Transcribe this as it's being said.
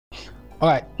All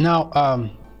right, now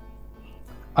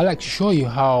I'd like to show you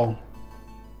how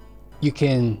you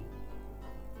can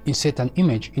insert an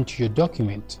image into your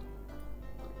document.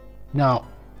 Now,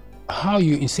 how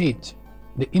you insert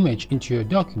the image into your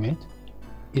document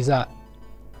is that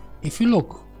if you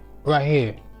look right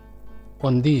here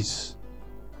on these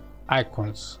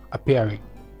icons appearing,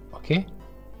 okay,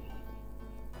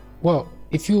 well,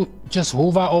 if you just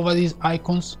hover over these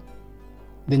icons,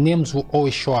 the names will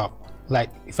always show up.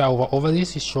 Like if I hover over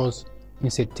this, it shows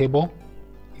insert table.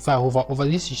 If I hover over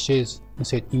this, it says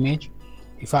insert image.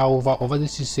 If I hover over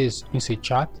this, it says insert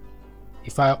chart.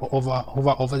 If I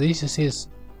hover over this, it says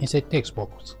insert text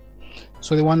box.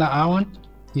 So the one that I want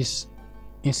is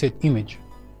insert image.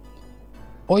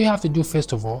 All you have to do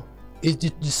first of all is to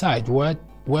decide where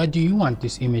do you want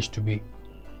this image to be.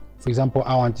 For example,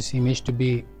 I want this image to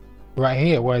be right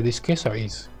here where this cursor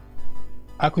is.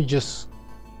 I could just,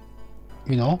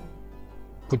 you know,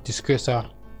 put this cursor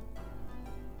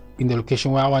in the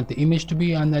location where I want the image to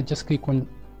be, and I just click on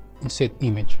insert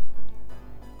image.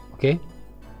 Okay,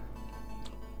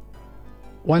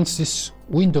 once this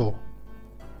window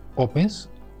opens,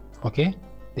 okay,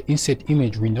 the insert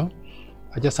image window,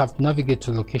 I just have to navigate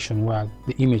to the location where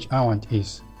the image I want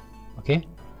is. Okay,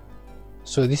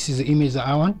 so this is the image that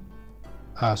I want.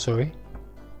 Sorry,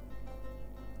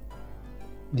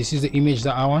 this is the image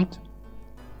that I want.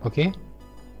 Okay,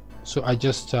 so I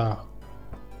just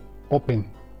open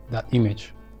that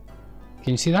image.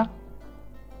 Can you see that?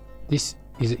 This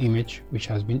is the image which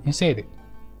has been inserted.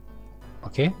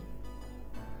 Okay,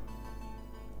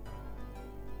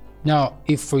 now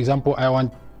if for example I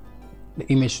want the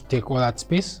image to take all that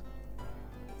space,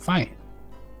 fine,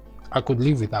 I could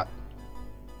live with that.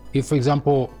 If for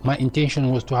example my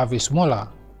intention was to have a smaller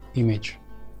image,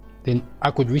 then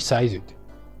I could resize it.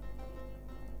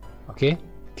 Okay,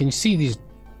 can you see these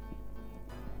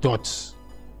dots,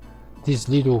 these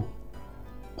little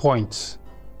points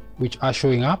which are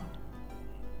showing up?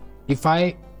 If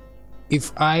I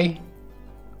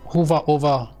hover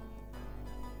over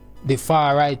the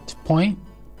far right point,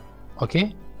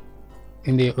 okay,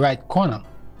 in the right corner,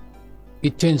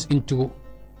 it turns into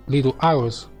little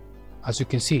arrows, as you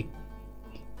can see.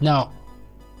 Now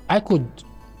I could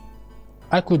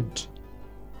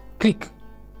click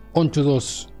onto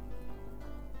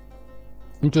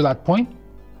that point,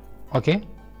 okay,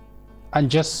 and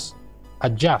just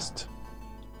adjust.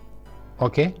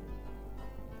 Okay,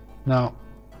 now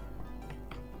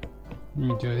let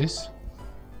me do this,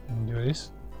 and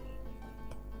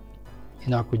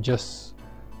I could just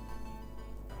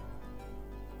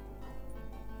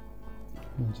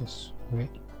wait.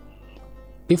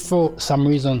 If for some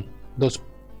reason those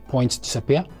points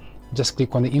disappear, just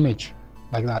click on the image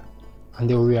like that and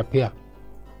they will reappear.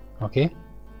 Okay,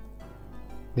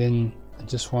 then I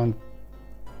just want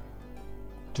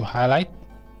to highlight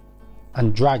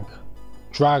and drag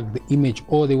the image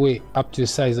all the way up to the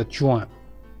size that you want.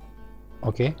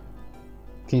 Okay,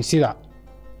 can you see that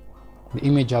the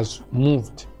image has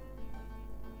moved?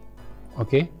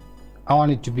 Okay, I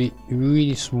want it to be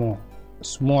really small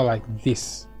like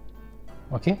this.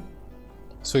 Okay,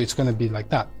 so it's going to be like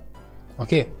that.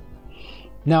 Okay,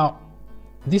 now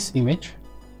this image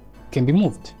can be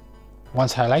moved.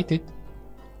 Once highlighted,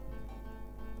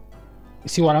 you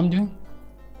see what I'm doing?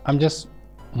 I'm just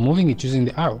moving it using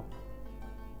the arrow.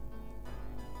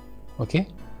 Okay,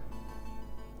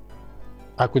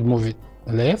 I could move it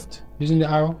left using the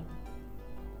arrow.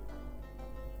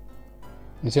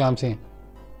 You see what I'm saying?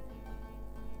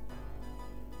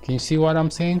 Can you see what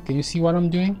I'm saying? Can you see what I'm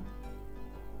doing?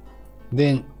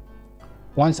 Then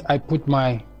once I put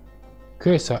my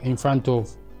cursor in front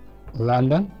of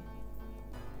London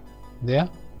there,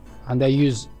 and I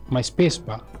use my space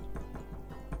bar,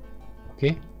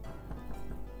 okay,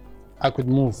 I could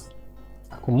move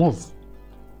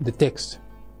the text.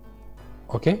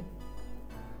 Okay,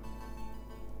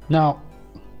 now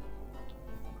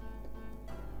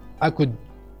I could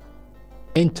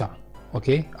enter.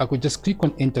 Okay, I could just click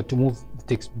on enter to move the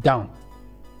text down,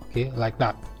 okay, like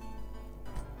that,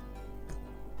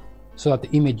 so that the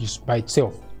image is by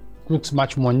itself looks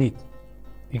much more neat.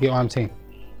 You get what I'm saying?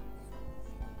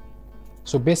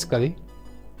 So basically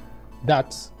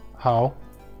that's how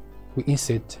we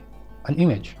insert an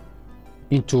image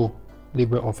into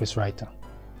LibreOffice Writer.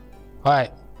 All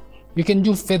right, you can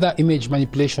do further image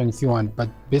manipulation if you want, but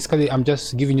basically I'm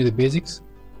just giving you the basics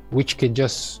which can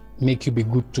just make you be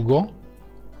good to go.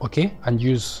 Okay, and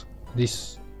use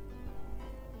this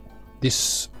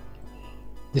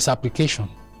application.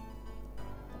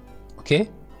 Okay,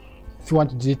 if you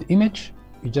want to delete the image,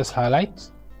 you just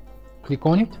highlight, click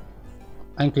on it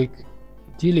and click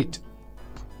delete.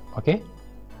 Okay,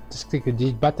 just click the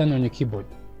delete button on your keyboard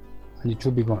and it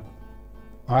will be gone.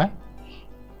 All right,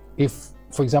 if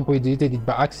for example you deleted it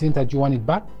by accident and you want it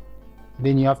back,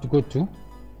 then you have to go to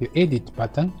your edit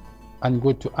button and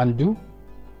go to undo.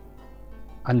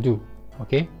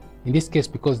 Okay, in this case,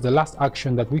 because the last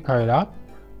action that we carried out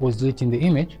was deleting the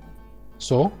image,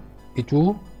 so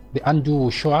the undo will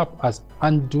show up as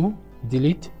undo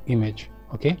delete image.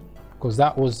 Okay, because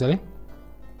that was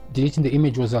deleting the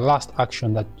image was the last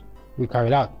action that we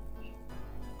carried out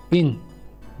in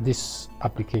this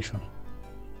application.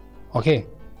 Okay,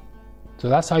 so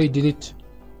that's how you delete,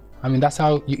 that's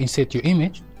how you insert your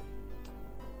image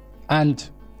and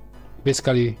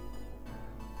basically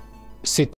set